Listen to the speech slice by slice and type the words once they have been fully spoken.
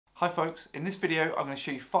Hi folks, in this video I'm going to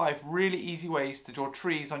show you 5 really easy ways to draw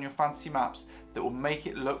trees on your fantasy maps that will make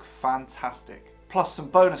it look fantastic. Plus some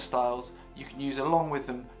bonus styles you can use along with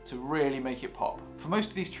them to really make it pop. For most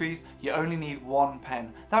of these trees you only need one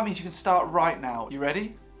pen. That means you can start right now. You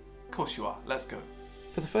ready? Of course you are, let's go.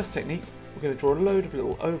 For the first technique we're going to draw a load of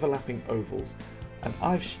little overlapping ovals. And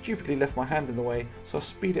I've stupidly left my hand in the way, so I'll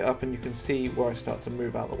speed it up and you can see where I start to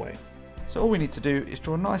move out of the way. So all we need to do is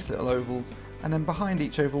draw nice little ovals, and then behind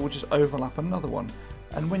each oval we'll just overlap another one.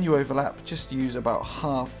 And when you overlap, just use about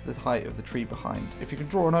half the height of the tree behind. If you can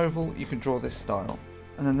draw an oval, you can draw this style.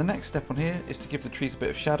 And then the next step on here is to give the trees a bit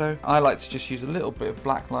of shadow. I like to just use a little bit of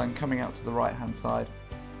black line coming out to the right hand side.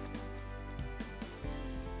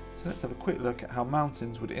 So let's have a quick look at how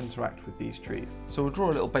mountains would interact with these trees. So we'll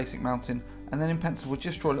draw a little basic mountain, and then in pencil we'll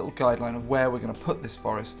just draw a little guideline of where we're going to put this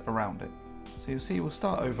forest around it. So you'll see we'll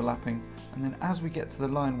start overlapping, and then as we get to the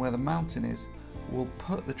line where the mountain is, we'll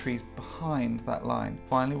put the trees behind that line.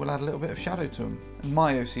 Finally we'll add a little bit of shadow to them. And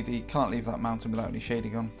my OCD can't leave that mountain without any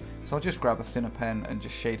shading on, so I'll just grab a thinner pen and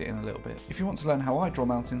just shade it in a little bit. If you want to learn how I draw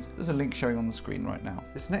mountains, there's a link showing on the screen right now.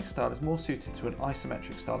 This next style is more suited to an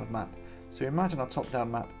isometric style of map. So imagine our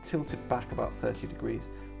top-down map tilted back about 30 degrees.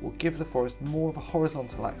 We'll give the forest more of a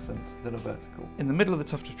horizontal accent than a vertical. In the middle of the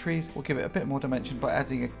tuft of trees, we'll give it a bit more dimension by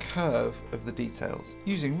adding a curve of the details.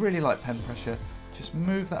 Using really light pen pressure, just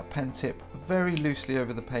move that pen tip very loosely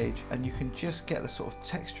over the page, and you can just get the sort of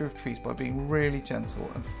texture of trees by being really gentle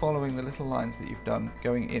and following the little lines that you've done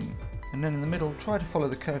going in. And then in the middle, try to follow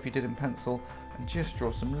the curve you did in pencil and just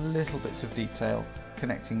draw some little bits of detail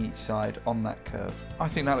connecting each side on that curve. I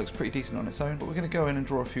think that looks pretty decent on its own, but we're going to go in and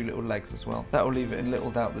draw a few little legs as well. That will leave it in little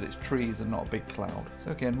doubt that it's trees and not a big cloud.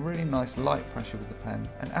 So again, really nice light pressure with the pen.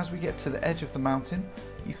 And as we get to the edge of the mountain,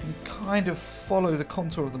 you can kind of follow the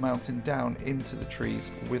contour of the mountain down into the trees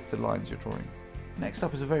with the lines you're drawing. Next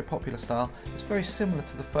up is a very popular style. It's very similar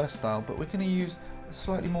to the first style, but we're going to use a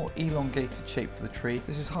slightly more elongated shape for the tree.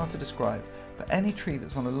 This is hard to describe, but any tree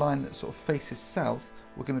that's on a line that sort of faces south,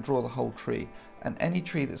 we're going to draw the whole tree, and any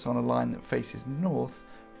tree that's on a line that faces north,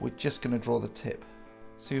 we're just going to draw the tip.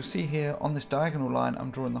 So you'll see here on this diagonal line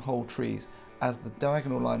I'm drawing the whole trees as the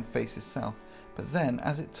diagonal line faces south, but then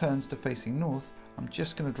as it turns to facing north, I'm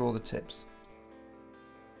just going to draw the tips.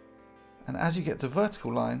 And as you get to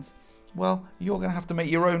vertical lines, well, you're going to have to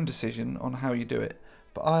make your own decision on how you do it,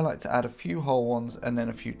 but I like to add a few whole ones and then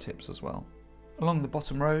a few tips as well. Along the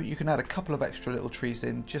bottom row you can add a couple of extra little trees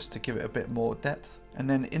in just to give it a bit more depth, and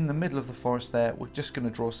then in the middle of the forest there we're just going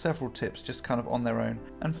to draw several tips just kind of on their own,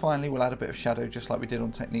 and finally we'll add a bit of shadow just like we did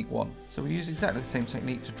on technique 1. So we use exactly the same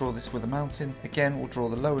technique to draw this with a mountain. Again, we'll draw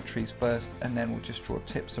the lower trees first, and then we'll just draw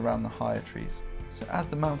tips around the higher trees. So as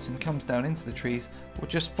the mountain comes down into the trees, we'll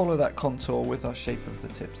just follow that contour with our shape of the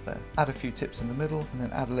tips there. Add a few tips in the middle, and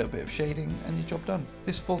then add a little bit of shading, and your job done.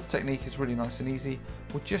 This fourth technique is really nice and easy.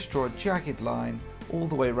 We'll just draw a jagged line all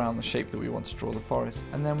the way around the shape that we want to draw the forest,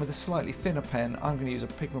 and then with a slightly thinner pen, I'm going to use a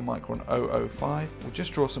Pigma Micron 005. We'll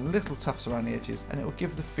just draw some little tufts around the edges, and it will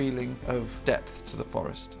give the feeling of depth to the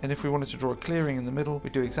forest. And if we wanted to draw a clearing in the middle, we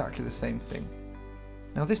do exactly the same thing.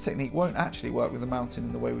 Now this technique won't actually work with the mountain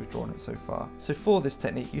in the way we've drawn it so far. So for this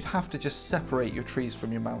technique you'd have to just separate your trees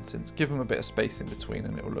from your mountains, give them a bit of space in between,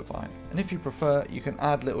 and it will look fine. And if you prefer, you can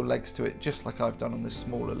add little legs to it just like I've done on this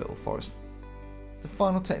smaller little forest. The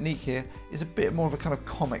final technique here is a bit more of a kind of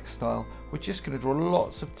comic style. We're just going to draw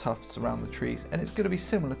lots of tufts around the trees, and it's going to be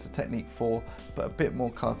similar to technique 4 but a bit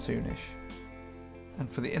more cartoonish.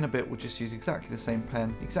 And for the inner bit we'll just use exactly the same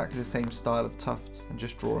pen, exactly the same style of tufts, and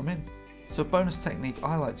just draw them in. So a bonus technique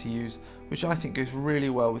I like to use, which I think goes really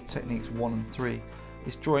well with techniques 1 and 3,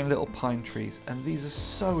 is drawing little pine trees, and these are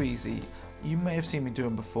so easy. You may have seen me do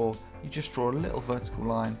them before. You just draw a little vertical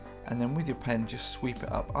line, and then with your pen just sweep it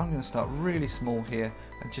up. I'm going to start really small here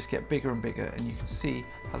and just get bigger and bigger, and you can see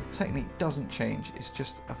how the technique doesn't change. It's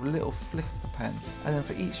just a little flick of the pen, and then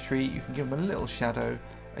for each tree you can give them a little shadow.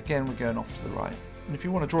 Again, we're going off to the right, and if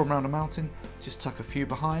you want to draw them around a mountain, just tuck a few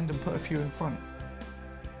behind and put a few in front.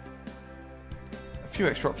 A few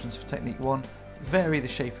extra options for technique 1. Vary the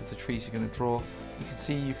shape of the trees you're going to draw. You can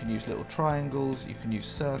see you can use little triangles, you can use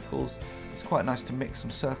circles. It's quite nice to mix some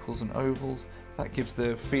circles and ovals. That gives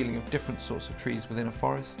the feeling of different sorts of trees within a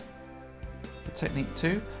forest. For technique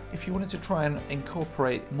 2, if you wanted to try and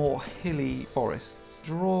incorporate more hilly forests,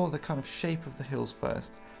 draw the kind of shape of the hills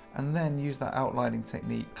first, and then use that outlining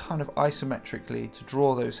technique kind of isometrically to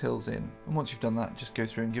draw those hills in. And once you've done that, just go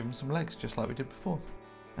through and give them some legs just like we did before.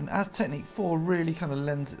 And as technique 4 really kind of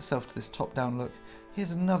lends itself to this top-down look,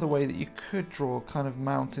 here's another way that you could draw kind of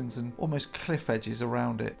mountains and almost cliff edges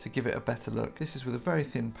around it to give it a better look. This is with a very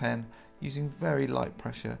thin pen. using very light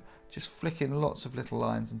pressure, just flicking lots of little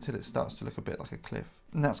lines until it starts to look a bit like a cliff.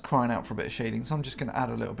 And that's crying out for a bit of shading, so I'm just going to add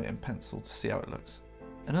a little bit in pencil to see how it looks.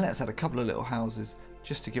 And let's add a couple of little houses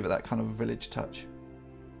just to give it that kind of village touch.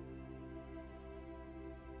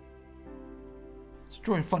 So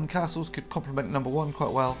drawing fun castles could complement number 1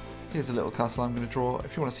 quite well. Here's a little castle I'm going to draw.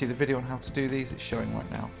 If you want to see the video on how to do these, it's showing right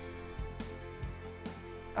now.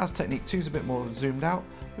 As technique 2 is a bit more zoomed out,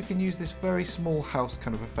 we can use this very small house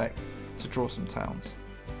kind of effect to draw some towns.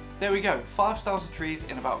 There we go, 5 styles of trees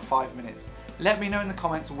in about 5 minutes. Let me know in the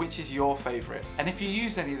comments which is your favourite, and if you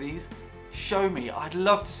use any of these, show me. I'd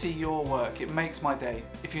love to see your work, it makes my day.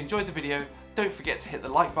 If you enjoyed the video, don't forget to hit the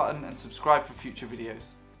like button and subscribe for future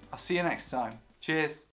videos. I'll see you next time. Cheers!